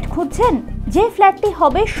ফ্ল্যাট খুঁজছেন, যে ফ্ল্যাটটি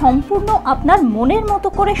হবে সম্পূর্ণ আপনার মনের মতো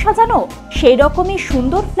করে সাজানো? সেই রকমই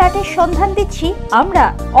সুন্দর ফ্ল্যাটের সন্ধান দিচ্ছি আমরা।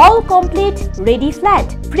 All complete ready flat,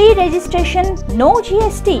 free registration, no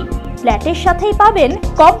GST. ফ্ল্যাটের সাথেই পাবেন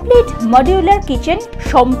কমপ্লিট মডিউলার কিচেন,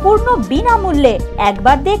 সম্পূর্ণ বিনামূল্যে।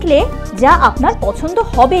 একবার দেখলে যা আপনার পছন্দ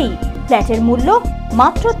হবেই। ফ্ল্যাটের মূল্য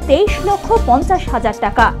মাত্র 23,50,000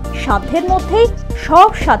 টাকা। সাধ্যের মধ্যেই সব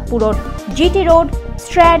স্বাদ পূরণ। জিটি রোড,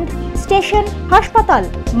 স্ট্র্যান্ড, স্টেশন, হাসপাতাল,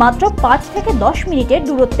 মাত্র 5 থেকে 10 মিনিটের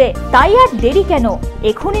দূরত্বে। তাই আর দেরি কেন,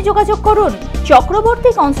 এখনই যোগাযোগ করুন চক্রবর্তী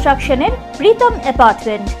কনস্ট্রাকশনের প্রীতম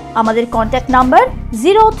অ্যাপার্টমেন্ট। আমাদের কন্ট্যাক্ট নাম্বার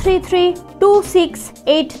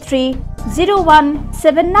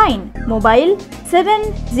 03326830179, মোবাইল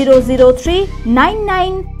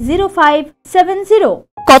 7003990570।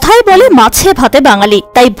 কথায় বলে মাছে ভাতে বাঙালি,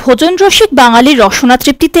 তাই ভোজন রসিক বাঙালির রসনা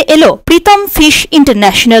তৃপ্তিতে এলো প্রীতম ফিশ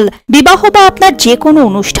ইন্টারন্যাশনাল। বিবাহ বা আপনার যে কোনো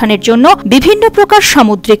অনুষ্ঠানের জন্য বিভিন্ন প্রকার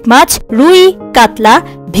সামুদ্রিক মাছ, রুই, কাতলা,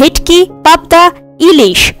 ভেটকি, পাবদা,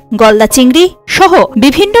 ইলিশ, গলদা চিংড়ি সহ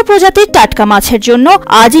বিভিন্ন প্রজাতির টাটকা মাছের জন্য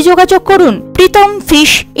আজই যোগাযোগ করুন প্রীতম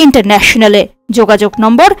ফিশ ইন্টারন্যাশনালে। যোগাযোগ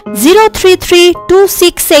নম্বর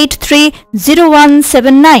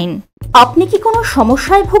 03326830179। আপনি কি কোনো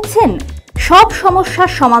সমস্যায় ভুগছেন? সব সমস্যার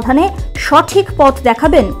সমাধানে সঠিক পথ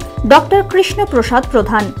দেখাবেন ডক্টর কৃষ্ণপ্রসাদ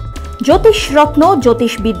প্রধান, জ্যোতিষ রত্ন,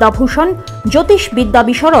 জ্যোতিষ বিদ্যাভূষণ, জ্যোতিষ বিদ্যা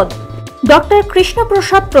বিশরদ। ডক্টর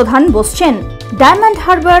কৃষ্ণপ্রসাদ প্রধান বসছেন ডায়মন্ড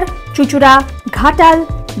হারবার, চুচুড়া, ঘাটাল,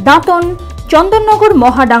 দাঁতন, চন্দননগর,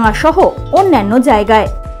 মহাডাঙ্গা সহ অন্যান্য জায়গায়।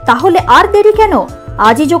 তাহলে আর দেরি কেন,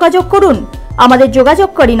 আজই যোগাযোগ করুন। আমাদের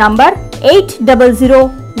যোগাযোগকারী নাম্বার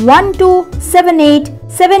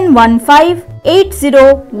 8001278715,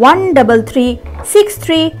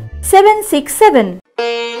 8013363767।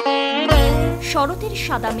 শরতের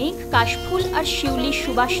সাদা মেঘ, কাশফুল আর শিউলির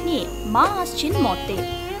সুবাস নিয়ে মা আসছেন মর্তে।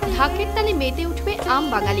 ঢাকের তালে মেতে উঠবে আম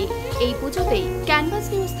বাঙালি। এই পুজোতেই ক্যানভাস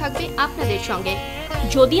নিউজ থাকবে আপনাদের সঙ্গে।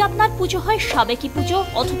 যদি আপনার পুজো হয় সাবেকি পুজো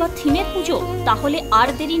অথবা থিমের পুজো, তাহলে আর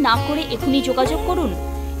দেরি না করে এখনই যোগাযোগ করুন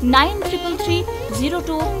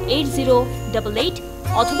 9333028088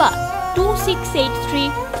 অথবা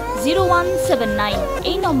 26830179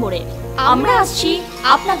 এই নম্বরে। আমরা আসছি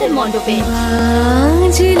আপনাদের মণ্ডপে।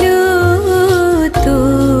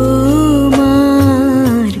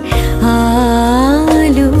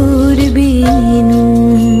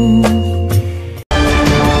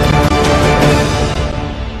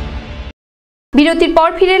 বিরতির পর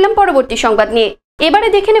ফিরে এলাম পরবর্তী সংবাদ নিয়ে। এবারে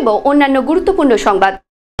দেখে নেব অন্যান্য গুরুত্বপূর্ণ সংবাদ।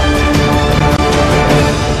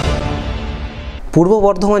 পূর্ব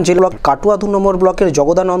বর্ধমান জেলা কাটুয়া 2 নম্বর ব্লকের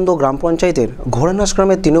জগদানন্দ গ্রাম পঞ্চায়েতের ঘোড়ানাশ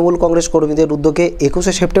গ্রামের তৃণমূল কংগ্রেস কর্মীদের উদ্যোগে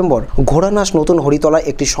 21শে সেপ্টেম্বর ঘোড়ানাশ নতুন হরিতলায়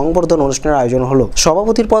একটি সংবর্ধনা অনুষ্ঠানের আয়োজন হলো।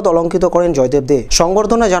 সভাপতির পদ অলঙ্কৃত করেন জয়দেব দে।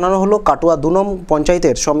 সংবর্ধনা জানানো হলো কাটুয়া 2 নং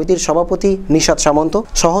পঞ্চায়েতের সমিতির সভাপতি নিশাদ সামন্ত,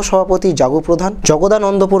 সহ সভাপতি জাগু প্রধান,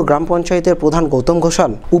 জগদানন্দপুর গ্রাম পঞ্চায়েতের প্রধান গৌতম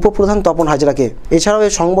ঘোষাল, উপপ্রধান তপন হাজরাকে। এছাড়াও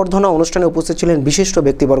এই সংবর্ধনা অনুষ্ঠানে উপস্থিত ছিলেন বিশিষ্ট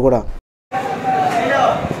ব্যক্তিবর্গরা।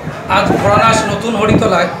 আজ ঘোড়ানাশ নতুন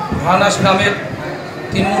হরিতলায় ঘোড়ানাশ গ্রামের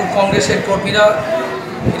তৃণমূল কংগ্রেসের কর্মীরা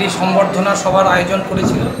একটি সম্বর্ধনা সভার আয়োজন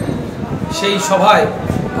করেছিল। সেই সভায়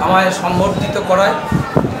আমায় সম্বর্ধিত করায়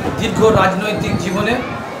দীর্ঘ রাজনৈতিক জীবনে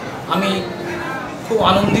আমি খুব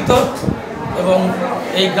আনন্দিত এবং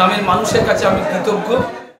এই গ্রামের মানুষের কাছে আমি কৃতজ্ঞ।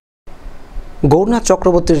 গৌরনাথ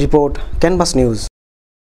চক্রবর্তীর রিপোর্ট, ক্যানভাস নিউজ।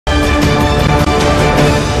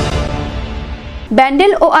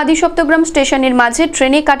 ব্যান্ডেল ও আদিসপ্তগ্রাম স্টেশনের মাঝে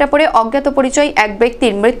ট্রেনে কাটা পড়ে অজ্ঞাত পরিচয় এক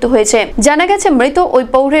ব্যক্তির মৃত্যু হয়েছে। জানা গেছে মৃত ওই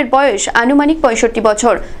পৌরের বয়স আনুমানিক 65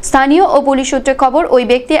 বছর। স্থানীয় ও পুলিশ সূত্রে খবর, ওই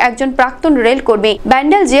ব্যক্তি একজন প্রাক্তন রেল কর্মী।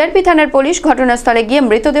 ব্যান্ডেল জিআরপি থানার পুলিশ ঘটনাস্থলে গিয়ে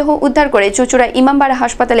মৃতদেহ উদ্ধার করে চুচুড়া ইমামবাড়া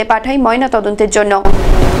হাসপাতালে পাঠায় ময়না তদন্তের জন্য।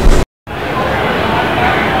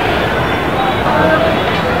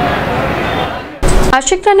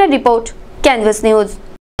 আশিক রানার রিপোর্ট, ক্যানভাস নিউজ।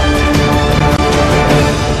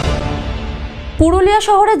 পুরুলিয়া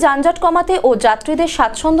শহরে যানজট কমাতে ও যাত্রীদের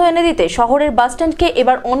স্বাচ্ছন্দ্য এনে দিতে শহরের বাসস্ট্যান্ডকে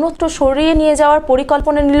এবার অন্যত্র সরিয়ে নিয়ে যাওয়ার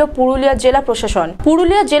পরিকল্পনা নিল পুরুলিয়া জেলা প্রশাসন।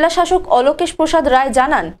 পুরুলিয়া জেলা শাসক অলোকেশ প্রসাদ রায়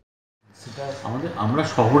জানান, আমরা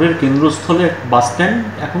শহরের কেন্দ্রস্থলে বাসস্ট্যান্ড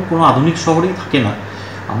এখন কোনো আধুনিক শহরেই থাকে না,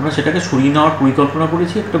 আমরা সেটাকে সরিয়ে নেওয়ার পরিকল্পনা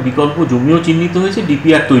করেছি। একটা বিকল্প জমিও চিহ্নিত হয়েছে,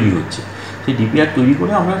 ডিপিআর তৈরি হচ্ছে। সেই ডিপিআর তৈরি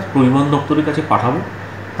করে আমরা পরিবহন দপ্তরের কাছে পাঠাবো,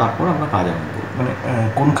 তারপর আমরা কাজ আরম্ভ করবো। মানে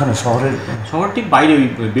কোনখানে? শহর ঠিক বাইরে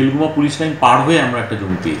ওই বেলগুমা পুলিশ লাইন পার হয়ে আমরা একটা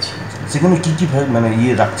জমি পেয়েছি। সেখানে কী কী মানে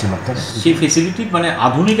রাখছেন আপনারা? সেই ফেসিলিটি মানে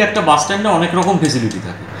আধুনিক একটা বাস স্ট্যান্ডে অনেক রকম ফেসিলিটি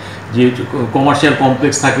থাকে, যে কমার্শিয়াল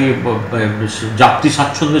কমপ্লেক্স থাকে, যাত্রী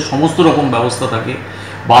স্বাচ্ছন্দ্যের সমস্ত রকম ব্যবস্থা থাকে,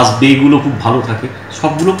 বাস বেগুলো খুব ভালো থাকে,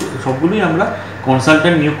 সবগুলোই আমরা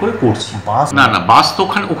কনসালট্যান্ট নিয়োগ করে করছি। বাস তো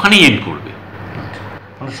ওখানেই এন্ড করবে,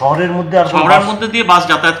 মানে শহরের মধ্যে দিয়ে বাস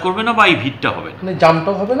যাতায়াত করবে না বা এই ভিড়টা হবে না, মানে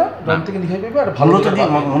জামটাও হবে না, জাম থেকে লিখে যাবে। আর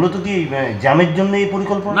মূলত কি জ্যামের জন্য এই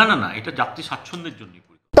পরিকল্পনা? না, এটা যাত্রী স্বাচ্ছন্দ্যের জন্য।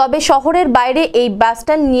 তবে শহরের বাইরে এই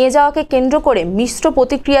বাসস্ট্যান্ড নিয়ে যাওয়াকে কেন্দ্র করে মিশ্র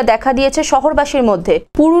প্রতিক্রিয়া দেখা দিয়েছে শহরবাসীর মধ্যে।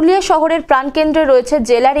 পুরুলিয়া শহরের প্রাণকেন্দ্রে রয়েছে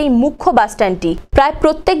জেলার এই মুখ্য বাসস্ট্যান্ডটি। প্রায়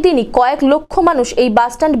প্রত্যেক দিনই কয়েক লক্ষ মানুষ এই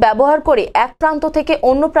বাসস্ট্যান্ড ব্যবহার করে এক প্রান্ত থেকে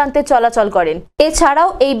অন্য প্রান্তে চলাচল করেন। এছাড়াও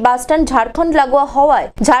এই বাসস্ট্যান্ড ঝাড়খণ্ড লাগোয়া হওয়ায়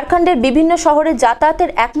ঝাড়খণ্ডের বিভিন্ন শহরে যাতায়াতের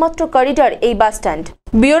একমাত্র করিডর এই bus stand.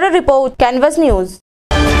 Bureau report, canvas news.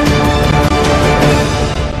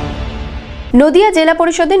 Nadia জেলা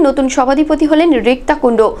পরিষদের নতুন সভাধিপতি হলেন রিক্তা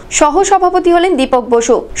কুণ্ডু, সহ সভাপতি হলেন দীপক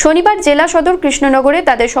বসু। শনিবার জেলা সদর কৃষ্ণনগরে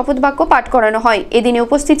তাদের শপথ বাক্য পাঠ করানো হয়। এদিনে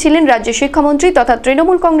উপস্থিত ছিলেন রাজ্য শিক্ষামন্ত্রী তথা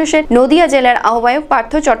তৃণমূল কংগ্রেসের নদিয়া জেলার আহ্বায়ক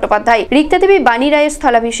পার্থ চট্টোপাধ্যায়। রিক্তা দেবী বাণী রায়ের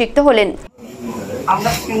স্থলাভিষিক্ত হলেন।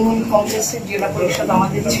 আমরা তৃণমূল কংগ্রেসের জেলা পরিষদ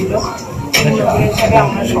আমাদের ছিল, হিসাবে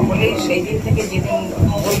আমরা সকলেই সেই দিন থেকে যেদিন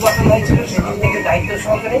পরিবর্তন হয়েছিল সেদিন থেকে দায়িত্ব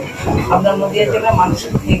সহকারে আমরা নদিয়া জেলার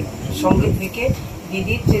মানুষের সঙ্গে থেকে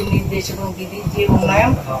দিদির যে নির্দেশ এবং দিদির যে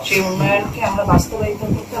উন্নয়ন, সেই উন্নয়নকে আমরা বাস্তবায়িত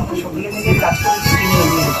করতে আমরা সকলে মিলে কাজ করেছি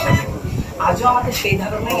তৃণমূল হিসাবে। আজও আমাদের সেই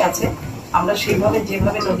ধারণাই আছে। আমরা সেইভাবে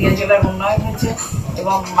যেভাবে নদিয়া জেলার উন্নয়ন হয়েছে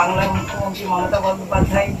এবং বাংলার মুখ্যমন্ত্রী মমতা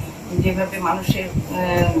বন্দ্যোপাধ্যায় যেভাবে মানুষের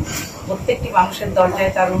প্রত্যেকটি মানুষের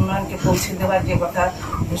দরজায় তার উন্নয়নকে পৌঁছে দেওয়ার যে কথা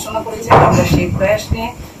ঘোষণা করেছে, আমরা সেই প্রয়াস নিয়ে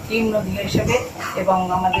টিম নদিয়া হিসেবে এবং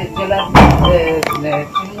আমাদের জেলার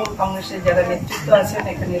তৃণমূল কংগ্রেসের যারা নেতৃত্ব আছেন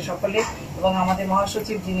এখানে সকলে এবং আমাদের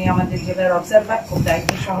মহাসচিব যিনি আমাদের জেলার অবজারভার খুব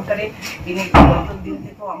দায়িত্ব সহকারে তিনি প্রথম দিন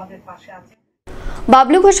থেকেও আমাদের পাশে আছেন।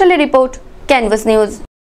 বাবলু ঘোষালের রিপোর্ট, ক্যানভাস নিউজ।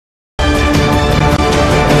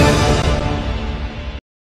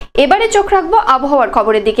 এবারে চোখ রাখবো আবহাওয়ার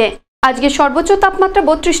খবরের দিকে। আজকে সর্বোচ্চ তাপমাত্রা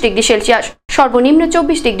 32 ডিগ্রি সেলসিয়াস, সর্বনিম্ন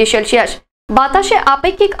 24 ডিগ্রি সেলসিয়াস। বাতাসে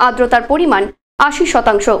আপেক্ষিক আর্দ্রতার পরিমাণ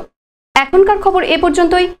 80%। এখনকার খবর এ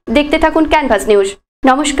পর্যন্তই। দেখতে থাকুন ক্যানভাস নিউজ।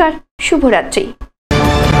 নমস্কার, শুভরাত্রি।